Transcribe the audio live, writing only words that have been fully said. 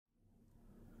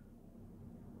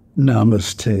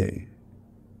Namaste.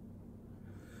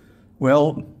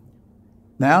 Well,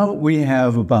 now we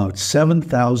have about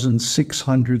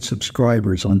 7,600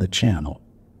 subscribers on the channel.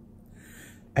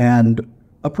 And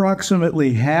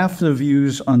approximately half the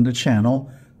views on the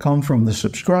channel come from the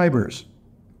subscribers,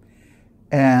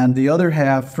 and the other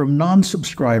half from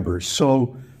non-subscribers.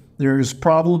 So there's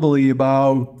probably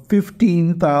about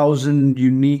 15,000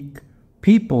 unique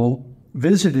people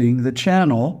visiting the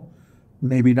channel,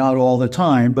 maybe not all the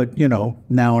time, but,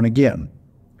 now and again.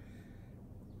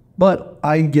 But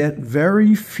I get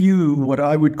very few what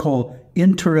I would call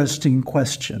interesting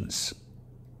questions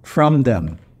from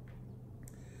them.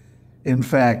 In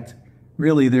fact,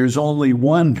 really, there's only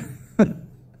one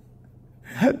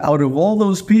out of all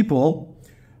those people,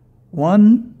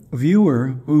 one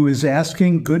viewer who is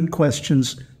asking good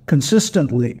questions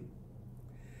consistently.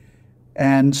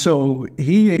 And so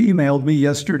he emailed me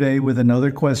yesterday with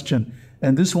another question,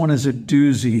 and this one is a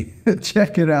doozy.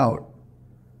 Check it out.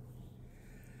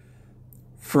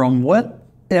 From what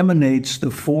emanates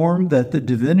the form that the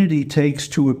divinity takes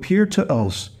to appear to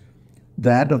us,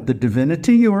 that of the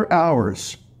divinity or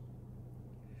ours?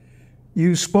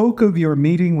 You spoke of your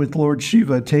meeting with Lord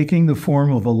Śiva taking the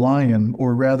form of a lion,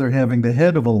 or rather having the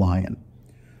head of a lion.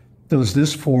 Does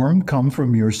this form come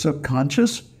from your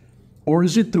subconscious, or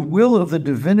is it the will of the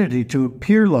divinity to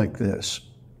appear like this?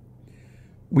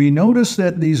 We notice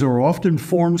that these are often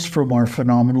forms from our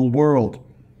phenomenal world.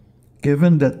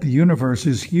 Given that the universe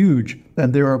is huge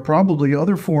and there are probably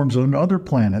other forms on other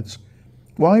planets,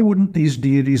 why wouldn't these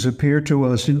deities appear to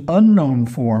us in unknown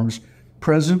forms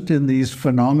present in these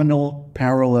phenomenal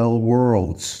parallel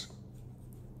worlds?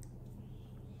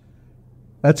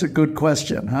 That's a good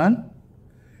question, huh?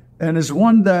 And it's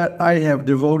one that I have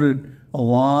devoted a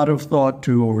lot of thought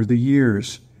to over the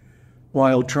years,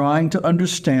 while trying to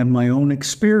understand my own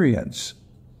experience.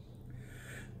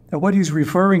 Now, what he's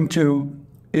referring to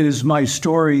is my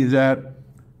story that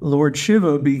Lord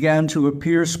Śiva began to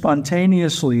appear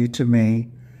spontaneously to me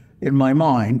in my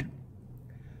mind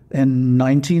in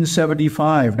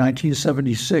 1975,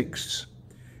 1976,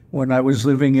 when I was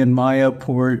living in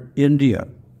Mayapur, India.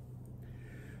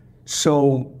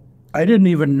 So I didn't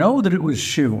even know that it was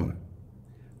Śiva.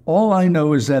 All I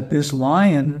know is that this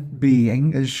lion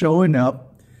being is showing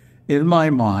up in my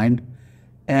mind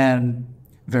and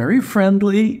very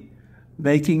friendly,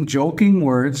 making joking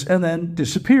words, and then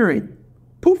disappearing.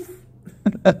 Poof!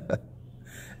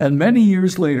 And many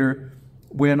years later,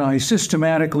 when I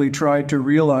systematically tried to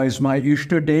realize my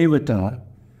Ishta Devata,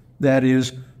 that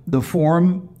is, the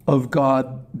form of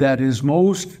God that is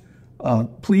most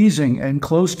pleasing and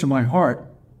close to my heart,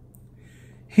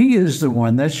 he is the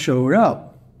one that showed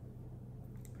up.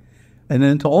 And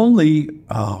then only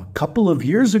a couple of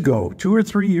years ago, 2 or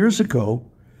 3 years ago,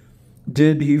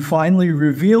 did he finally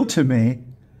reveal to me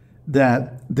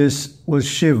that this was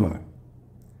Śiva.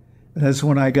 That's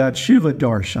when I got Śiva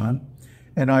Darshan,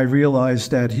 and I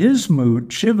realized that his mood,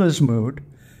 Shiva's mood,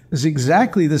 is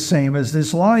exactly the same as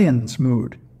this lion's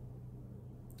mood.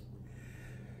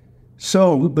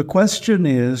 So the question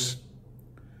is,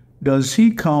 does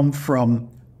he come from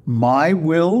my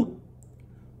will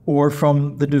or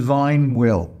from the divine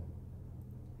will?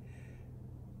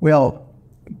 Well,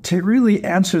 to really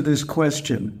answer this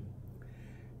question,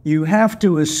 you have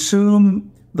to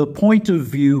assume the point of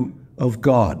view of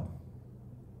God.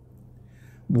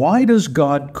 Why does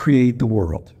God create the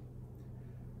world?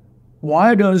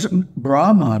 Why does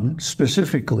Brahman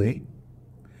specifically,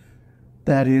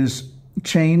 that is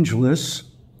changeless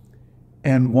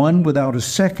and one without a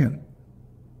second,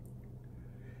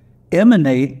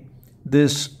 emanate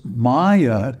this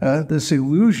Maya, this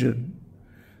illusion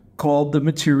called the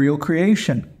material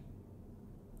creation?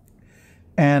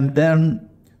 And then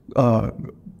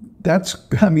that's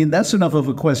enough of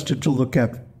a question to look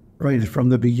at right from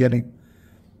the beginning.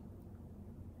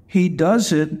 He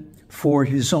does it for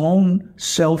his own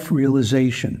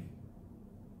self-realization.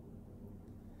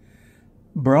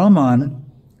 Brahman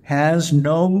has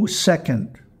no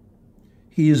second.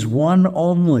 He is one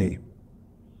only.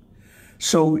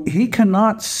 So he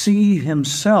cannot see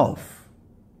himself.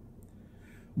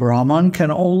 Brahman can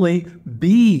only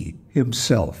be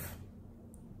himself.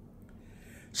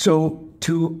 So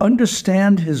to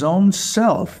understand his own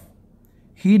self,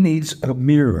 he needs a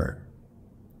mirror.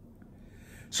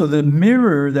 So the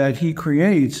mirror that he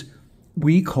creates,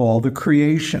 we call the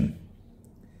creation.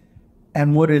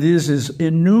 And what it is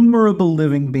innumerable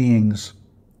living beings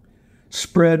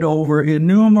spread over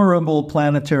innumerable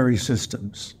planetary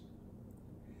systems,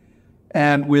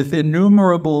 and with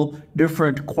innumerable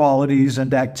different qualities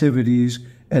and activities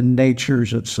and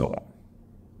natures and so on.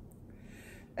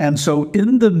 And so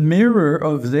in the mirror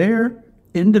of their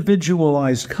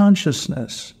individualized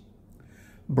consciousness,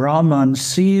 Brahman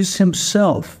sees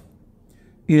himself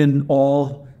in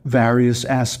all various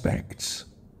aspects.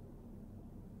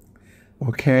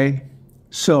 Okay?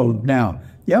 So now,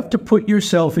 you have to put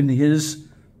yourself in his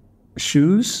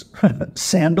shoes,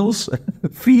 sandals,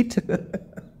 feet,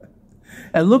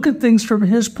 and look at things from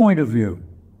his point of view.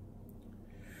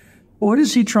 What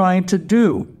is he trying to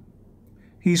do?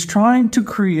 He's trying to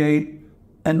create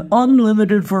an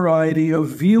unlimited variety of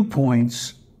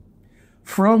viewpoints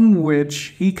from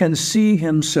which he can see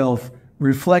himself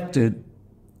reflected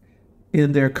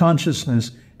in their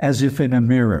consciousness as if in a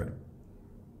mirror.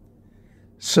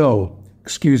 So,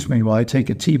 excuse me while I take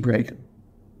a tea break.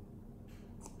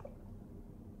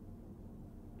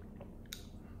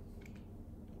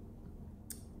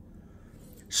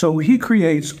 So he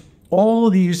creates all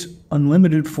these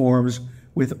unlimited forms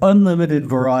with unlimited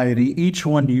variety, each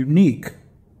one unique.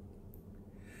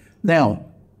 Now,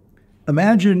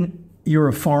 imagine you're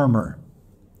a farmer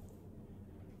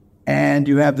and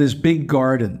you have this big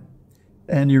garden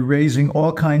and you're raising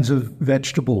all kinds of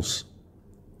vegetables,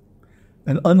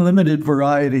 an unlimited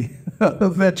variety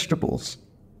of vegetables.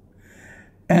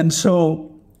 And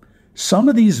so some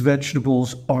of these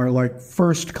vegetables are like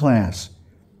first class,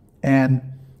 and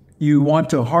you want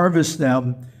to harvest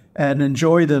them and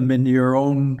enjoy them in your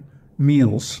own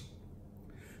meals.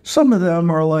 Some of them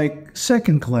are like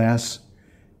second class,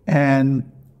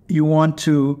 and you want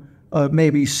to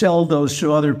maybe sell those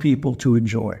to other people to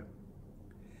enjoy.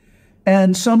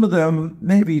 And some of them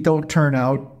maybe don't turn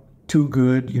out too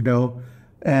good, you know,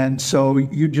 and so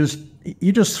you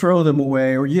just throw them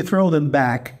away, or you throw them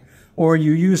back, or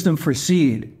you use them for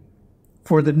seed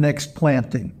for the next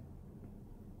planting.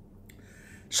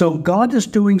 So God is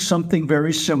doing something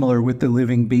very similar with the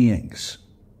living beings.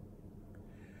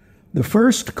 The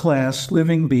first class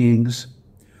living beings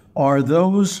are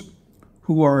those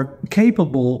who are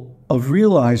capable of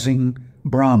realizing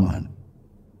Brahman,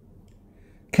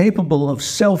 capable of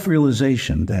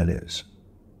self-realization, that is.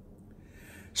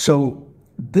 So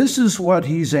this is what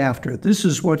he's after. This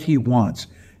is what he wants.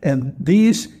 And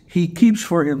these he keeps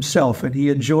for himself, and he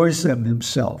enjoys them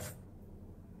himself.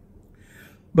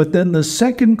 But then the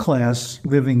second class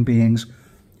living beings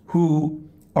who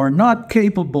are not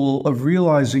capable of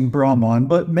realizing Brahman,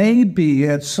 but may be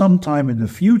at some time in the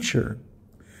future,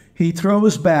 he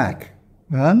throws back.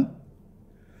 Huh?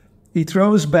 He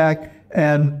throws back,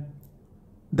 and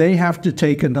they have to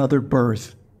take another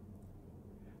birth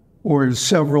or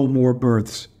several more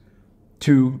births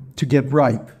to get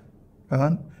ripe,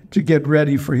 to get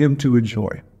ready for him to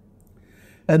enjoy.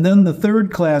 And then the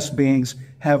third class beings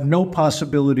have no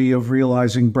possibility of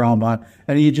realizing Brahman,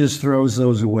 and he just throws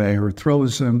those away or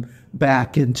throws them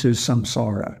back into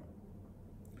samsara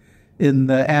in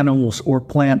the animals or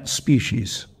plant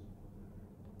species.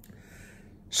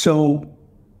 So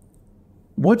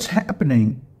what's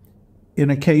happening in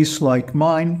a case like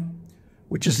mine,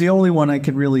 which is the only one I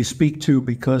can really speak to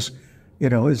because, you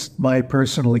know, it's my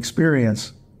personal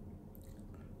experience,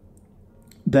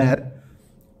 that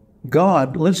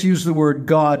God, let's use the word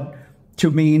God to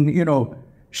mean, you know,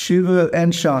 Shiva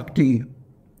and Shakti,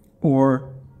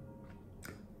 or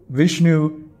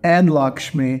Vishnu and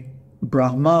Lakshmi,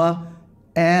 Brahma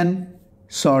and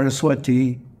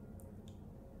Saraswati,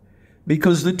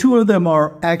 because the two of them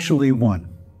are actually one.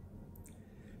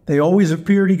 They always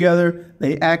appear together,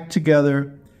 they act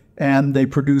together, and they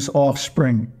produce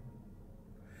offspring.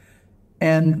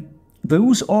 And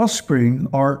those offspring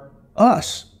are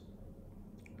us.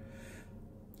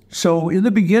 So in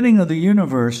the beginning of the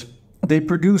universe, they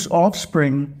produce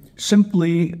offspring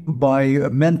simply by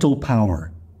mental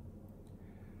power.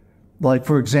 Like,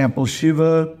 for example,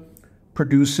 Shiva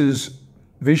produces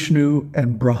Vishnu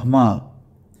and Brahma.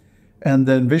 And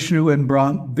then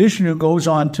Vishnu goes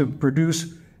on to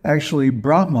produce actually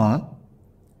Brahma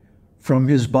from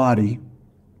his body.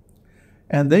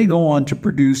 And they go on to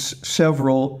produce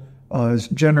several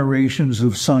generations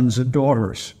of sons and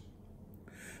daughters.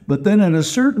 But then at a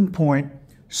certain point,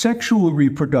 sexual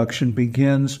reproduction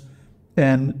begins,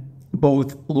 and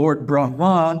both Lord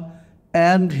Brahma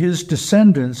and his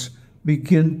descendants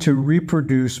begin to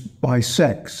reproduce by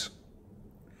sex.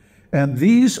 And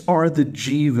these are the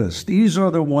jivas. These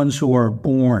are the ones who are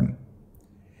born.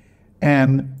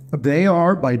 And they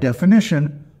are, by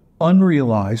definition,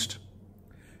 unrealized.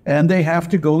 And they have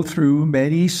to go through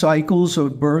many cycles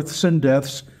of births and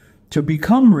deaths to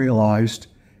become realized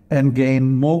and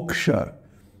gain moksha,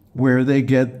 where they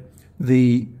get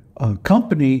the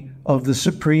company of the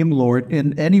Supreme Lord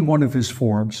in any one of his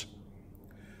forms,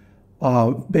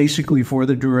 basically for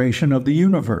the duration of the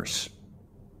universe.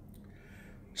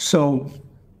 So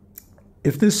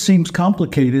if this seems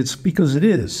complicated, it's because it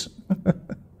is.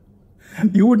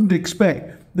 You wouldn't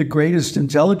expect the greatest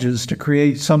intelligence to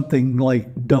create something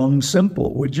like dumb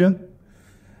simple, would you?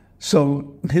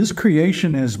 So his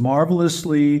creation is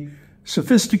marvelously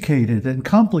sophisticated and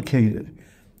complicated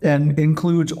and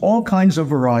includes all kinds of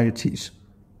varieties.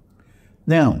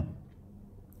 Now,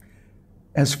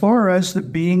 as far as the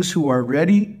beings who are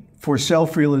ready for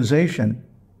self-realization,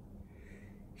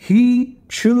 he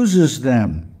chooses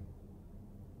them.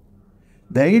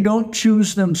 They don't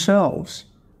choose themselves.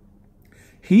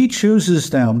 He chooses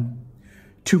them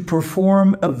to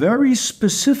perform a very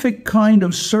specific kind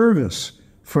of service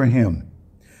for him.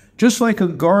 Just like a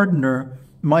gardener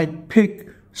might pick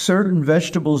certain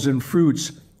vegetables and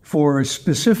fruits for a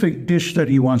specific dish that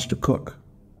he wants to cook.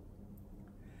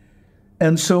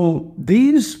 And so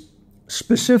these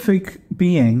specific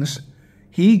beings,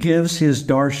 he gives his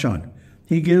darshan,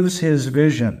 he gives his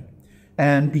vision,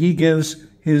 and he gives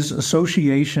his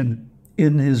association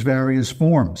in his various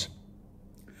forms.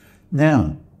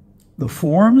 Now, the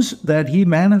forms that he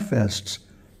manifests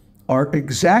are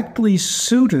exactly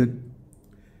suited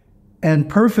and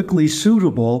perfectly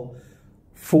suitable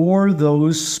for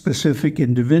those specific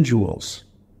individuals.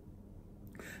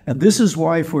 And this is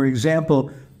why, for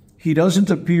example, he doesn't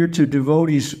appear to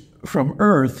devotees from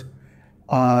Earth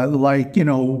like,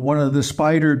 one of the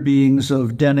spider beings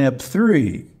of Deneb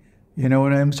 3. You know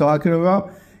what I'm talking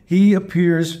about? He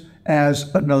appears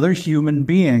as another human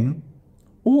being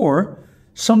or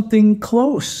something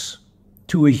close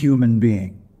to a human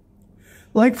being.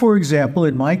 Like, for example,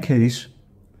 in my case,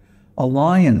 a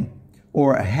lion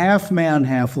or a half-man,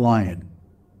 half-lion.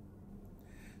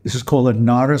 This is called a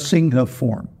Narasingha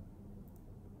form.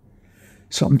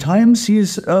 Sometimes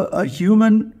he's a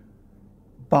human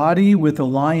body with a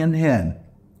lion head.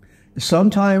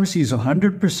 Sometimes he's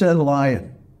 100%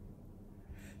 lion.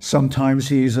 Sometimes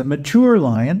he's a mature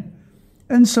lion,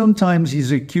 and sometimes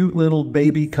he's a cute little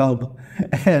baby cub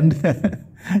and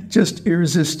just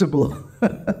irresistible.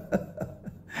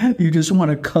 You just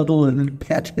want to cuddle and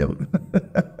pet him.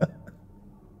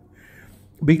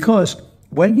 Because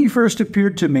when he first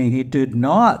appeared to me, he did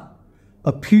not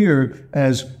appear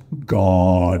as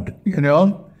God,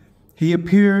 He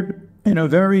appeared in a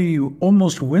very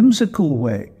almost whimsical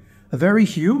way, a very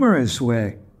humorous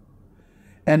way,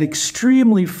 an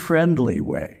extremely friendly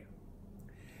way.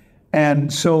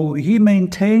 And so he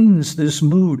maintains this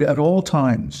mood at all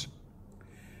times.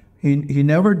 He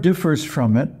never differs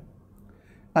from it.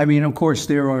 I mean, of course,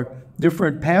 there are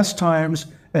different pastimes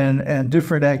and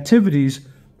different activities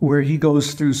where he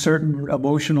goes through certain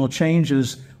emotional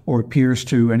changes, or appears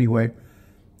to anyway.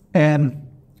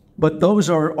 But those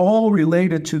are all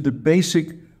related to the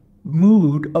basic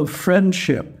mood of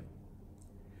friendship.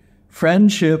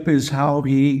 Friendship is how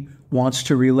he wants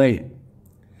to relate.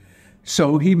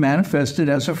 So he manifested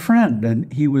as a friend,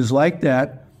 and he was like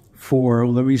that for,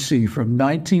 from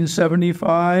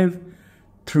 1975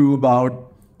 through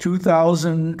about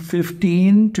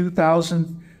 2015,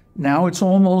 2000, now it's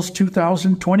almost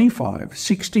 2025,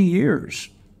 60 years.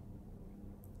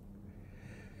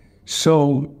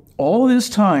 So all this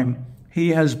time, he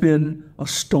has been a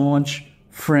staunch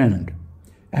friend,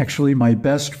 actually my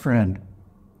best friend.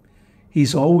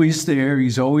 He's always there,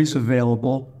 he's always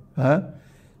available,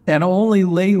 and only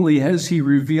lately has he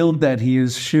revealed that he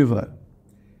is Shiva.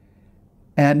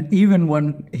 And even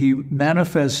when he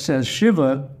manifests as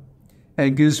Shiva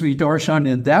and gives me darshan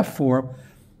in that form,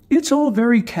 it's all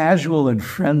very casual and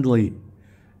friendly.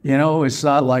 It's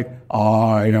not like,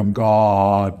 I am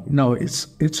God. No, it's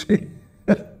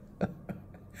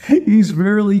he's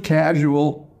really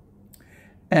casual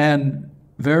and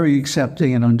very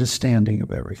accepting and understanding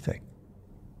of everything.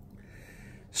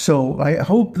 So I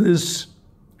hope this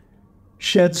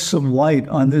sheds some light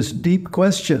on this deep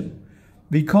question,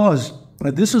 because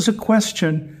this is a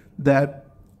question that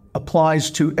applies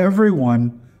to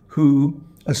everyone who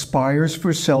aspires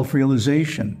for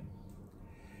self-realization.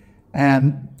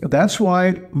 And that's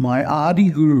why my Adi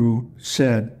Guru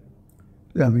said,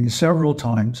 several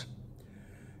times,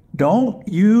 don't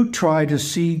you try to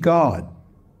see God,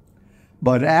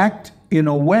 but act in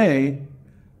a way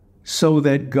so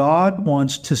that God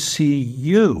wants to see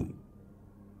you.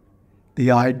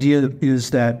 The idea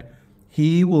is that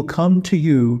he will come to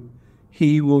you,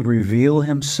 he will reveal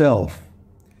himself,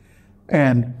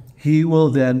 and he will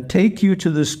then take you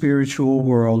to the spiritual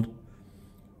world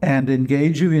and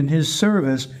engage you in his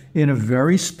service in a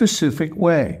very specific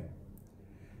way.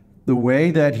 The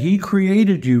way that he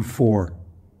created you for,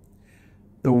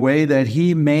 the way that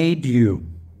he made you.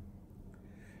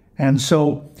 And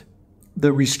so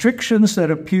the restrictions that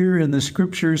appear in the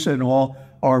scriptures and all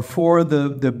are for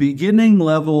the beginning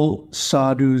level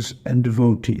sadhus and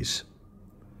devotees.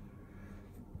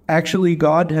 Actually,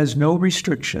 God has no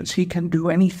restrictions. He can do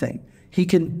anything. He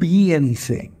can be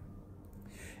anything.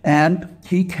 And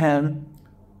he can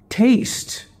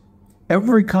taste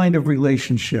every kind of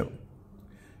relationship.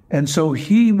 And so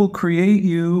he will create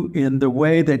you in the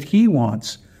way that he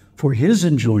wants for his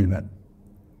enjoyment.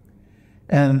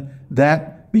 And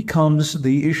that becomes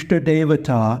the Ishta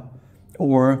Devata,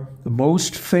 or the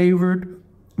most favored,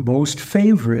 most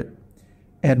favorite,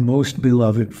 and most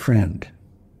beloved friend.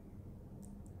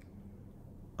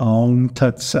 Om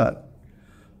Tat Sat.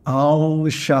 Om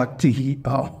Shakti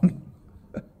Om.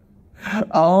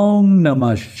 Om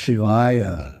Namah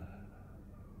Shivaya.